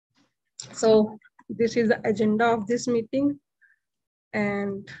So this is the agenda of this meeting,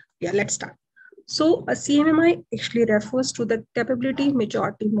 and yeah, let's start. So a CMMI actually refers to the capability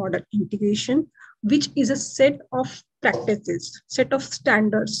maturity model integration, which is a set of practices, set of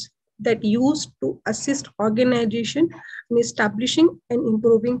standards that used to assist organization in establishing and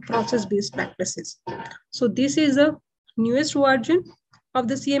improving process-based practices. So this is a newest version of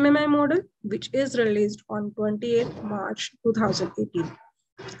the CMMI model, which is released on 28th March 2018.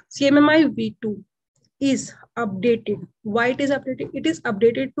 CMMI V2 is updated. Why it is updated? It is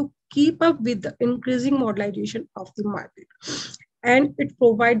updated to keep up with the increasing modernization of the market. And it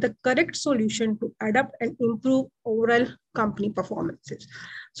provides the correct solution to adapt and improve overall company performances.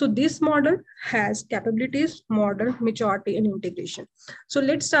 So this model has capabilities, model, maturity, and integration. So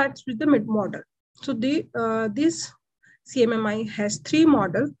let's start with the mid model. So this CMMI has three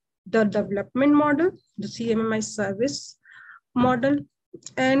models: the development model, the CMMI service model,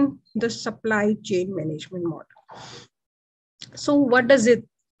 and the supply chain management model. So what does it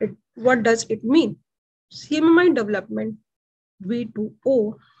mean? CMMI development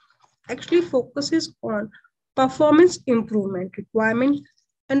V2.0 actually focuses on performance improvement requirement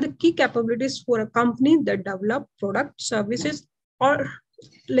and the key capabilities for a company that develop product, services, or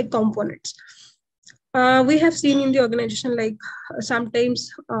like components. We have seen in the organization, like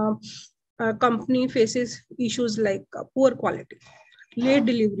sometimes a company faces issues like poor quality, late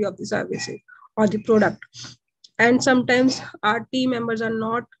delivery of the services or the product, and sometimes our team members are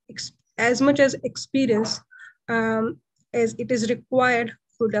not as much as experienced as it is required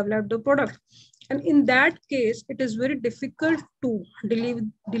to develop the product. And in that case, it is very difficult to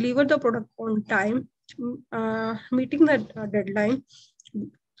deliver the product on time, meeting that deadline.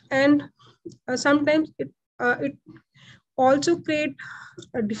 And sometimes it also create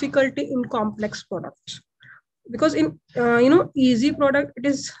a difficulty in complex products, because in easy product it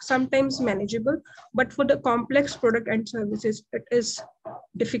is sometimes manageable, but for the complex product and services it is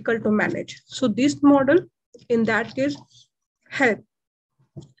difficult to manage. So this model in that case help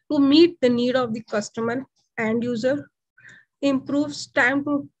to meet the need of the customer and user, improves time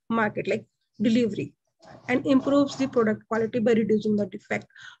to market like delivery, and improves the product quality by reducing the defect,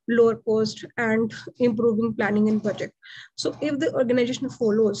 lower cost, and improving planning and budget. So if the organization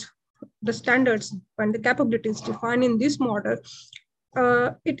follows the standards and the capabilities defined in this model,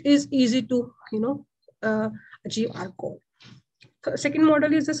 it is easy to achieve our goal. The second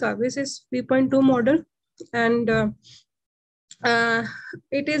model is the services 3.2 model, and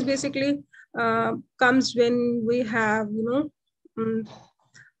it is basically comes when we have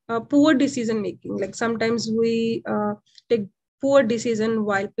poor decision making. Like sometimes we take poor decision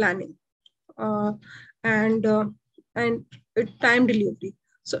while planning, uh, and time delivery.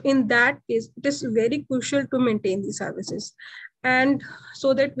 So in that case, it is very crucial to maintain the services, and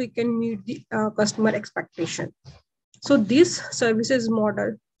so that we can meet the customer expectation. So this services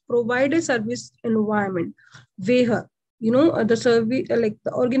model provide a service environment where the service, like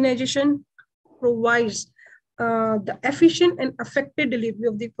the organization provides the efficient and effective delivery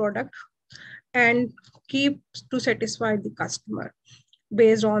of the product and keeps to satisfy the customer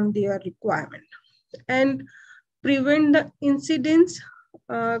based on their requirement, and prevent the incidents,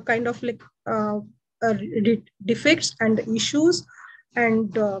 kind of like defects and issues,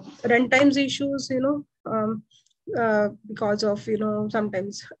 and runtimes issues, because of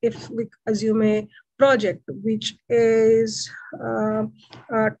sometimes if we assume a project which is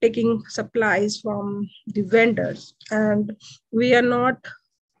taking supplies from the vendors, and we are not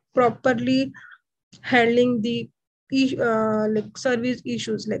properly handling the like service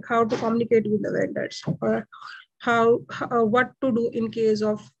issues, like how to communicate with the vendors, or what to do in case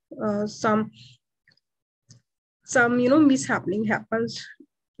of some mishappening happens,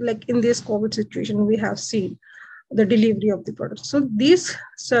 like in this COVID situation we have seen the delivery of the product. So these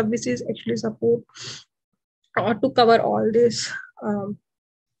services actually support or to cover all these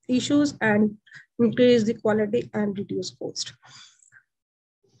issues and increase the quality and reduce cost.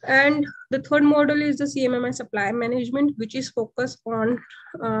 And the third model is the CMMI supply management, which is focused on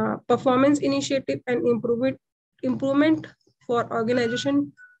performance initiative and improvement for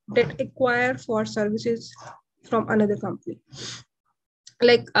organization that acquire for services from another company,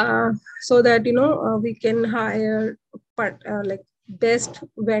 like so that we can hire like best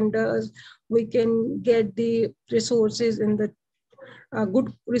vendors, we can get the resources in the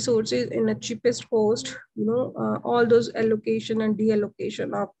good resources in the cheapest cost, all those allocation and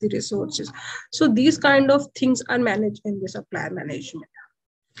deallocation of the resources. So these kind of things are managed in the supply management,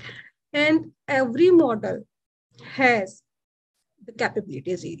 and every model has the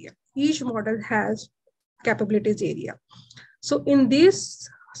capabilities area. Each model has capabilities area. So in this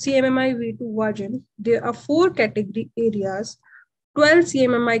CMMI V2 version, there are 4 category areas, 12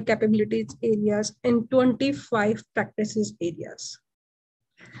 CMMI capabilities areas, and 25 practices areas.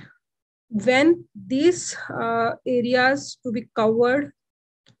 When these areas to be covered,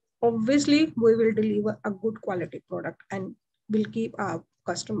 obviously we will deliver a good quality product and will keep our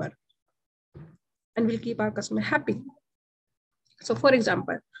customer happy. So for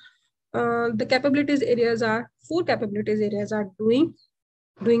example, the capabilities areas are 4 capabilities areas are doing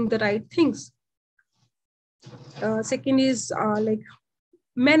the right things. Second is like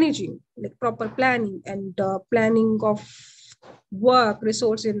managing, like proper planning and planning of work,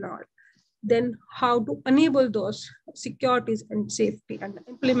 resource and all. Then how to enable those securities and safety and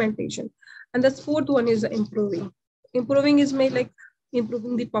implementation. And the fourth one is improving. Improving is made like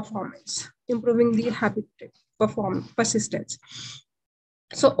improving the performance, improving the habit, persistence.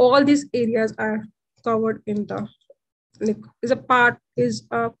 So all these areas are covered in the, like, is a part, is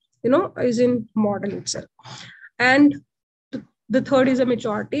is in model itself. And the third is a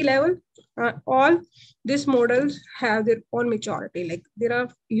maturity level. All these models have their own maturity. Like there are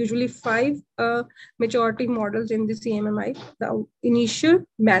usually 5 maturity models in the CMMI. The initial,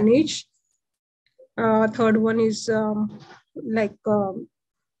 manage. Third one is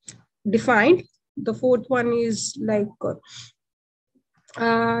defined. The fourth one is like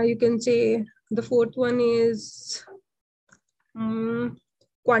you can say the fourth one is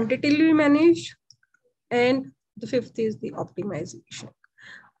quantitatively managed, and the fifth is the optimization.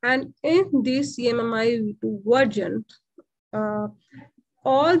 And in this CMMI V2 version,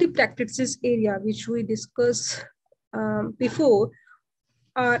 all the practices area which we discussed before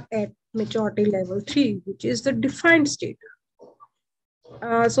are at maturity level 3, which is the defined state.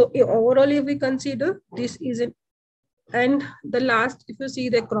 So overall, if we consider, this is an, and the last, if you see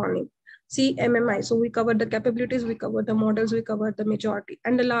the acronym, CMMI. So we cover the capabilities, we cover the models, we cover the majority.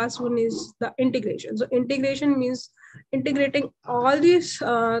 And the last one is the integration. So integration means integrating all these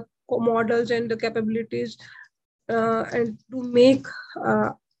models and the capabilities and to make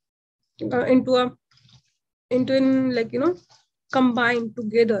into like, combine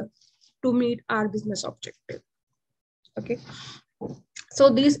together to meet our business objective. Okay. So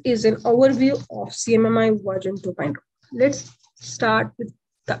this is an overview of CMMI version 2.0. Let's start with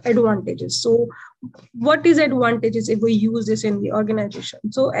the advantages. So what is advantages if we use this in the organization?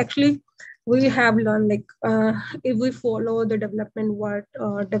 So actually we have learned, like if we follow the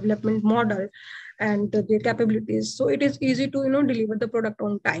development model and the capabilities, so it is easy to deliver the product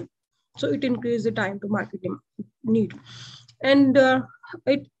on time. So it increases the time to market need, and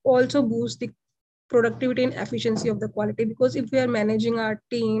it also boosts the productivity and efficiency of the quality, because if we are managing our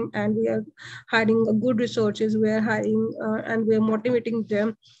team and we are hiring good resources, we are hiring and we are motivating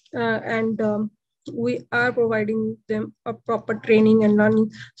them and we are providing them a proper training and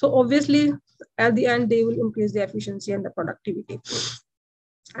learning. So obviously at the end they will increase the efficiency and the productivity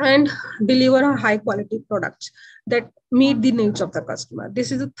and deliver a high quality products that meet the needs of the customer.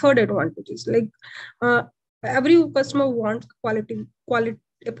 This is the third advantage. Like every customer wants quality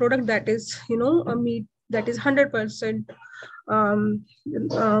a product that is a meat that is 100%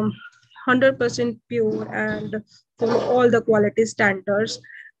 100% pure and follow all the quality standards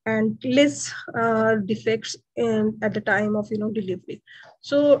and less defects at the time of delivery.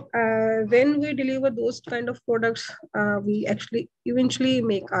 So when we deliver those kind of products, we actually eventually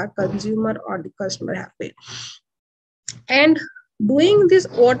make our consumer or the customer happy. And doing this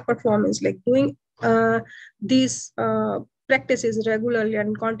odd performance, like doing these practices regularly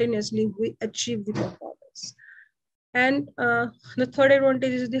and continuously, we achieve the performance. And the third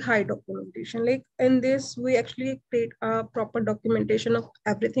advantage is the high documentation. Like in this, we actually create a proper documentation of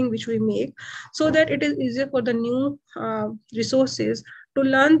everything which we make, so that it is easier for the new resources to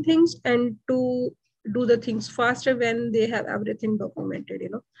learn things and to do the things faster when they have everything documented.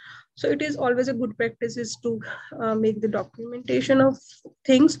 So it is always a good practice is to make the documentation of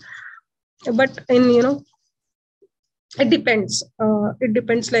things, but in it depends. It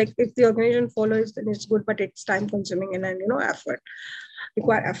depends. Like if the organization follows, then it's good, but it's time consuming and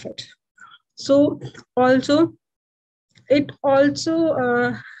require effort. So also, it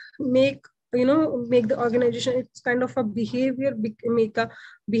also make the organization. It's kind of a behavior, make a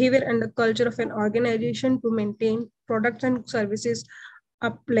behavior and the culture of an organization to maintain products and services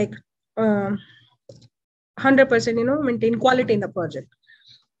up like 100%. Maintain quality in the project.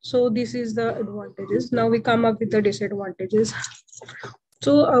 So this is the advantages. Now we come up with the disadvantages.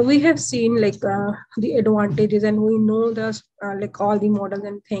 So we have seen like the advantages, and we know the like all the models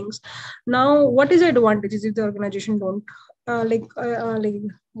and things. Now, what is the advantages if the organization don't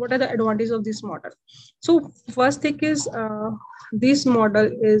what are the advantages of this model? So first thing is this model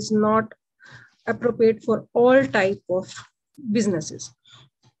is not appropriate for all type of businesses.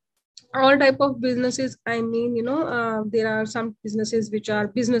 All type of businesses, I mean, there are some businesses which are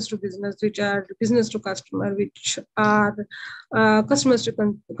business to business, which are business to customer, which are customers to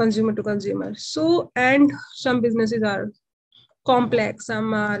consumer to consumer. So, and some businesses are complex,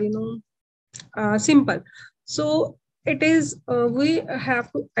 some are simple. So it is we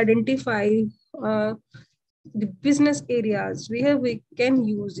have to identify uh, the business areas where we can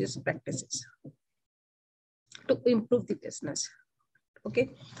use these practices to improve the business.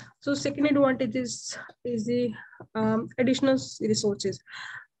 Okay, so second advantage is the additional resources.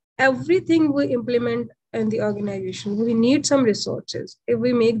 Everything we implement in the organization, we need some resources. If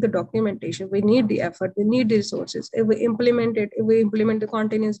we make the documentation, we need the effort, we need the resources. If we implement it, if we implement the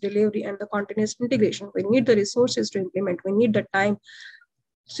continuous delivery and the continuous integration, we need the resources to implement, we need the time.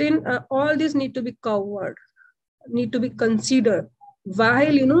 So all these need to be covered, need to be considered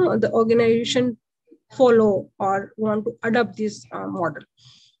while the organization follow or want to adopt this model.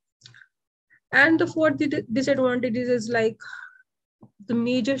 And the fourth disadvantages is like the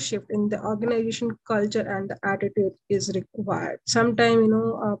major shift in the organization culture and the attitude is required. Sometimes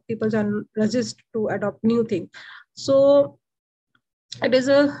people are resist to adopt new thing. So it is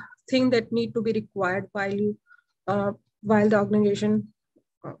a thing that need to be required while the organization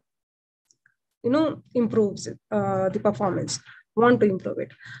uh, improves the performance, want to improve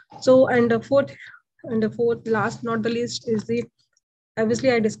it. So and the fourth last not the least is the,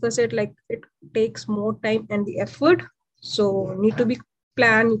 obviously I discuss it, like it takes more time and the effort. So need to be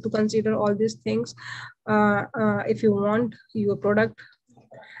planned, need to consider all these things. If you want your product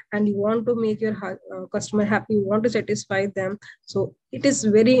and you want to make your customer happy, you want to satisfy them, so it is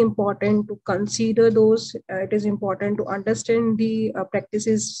very important to consider those. It is important to understand the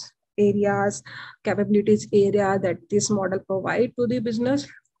practices areas, capabilities area that this model provide to the business,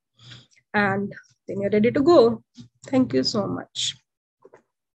 and then you're ready to go. Thank you so much.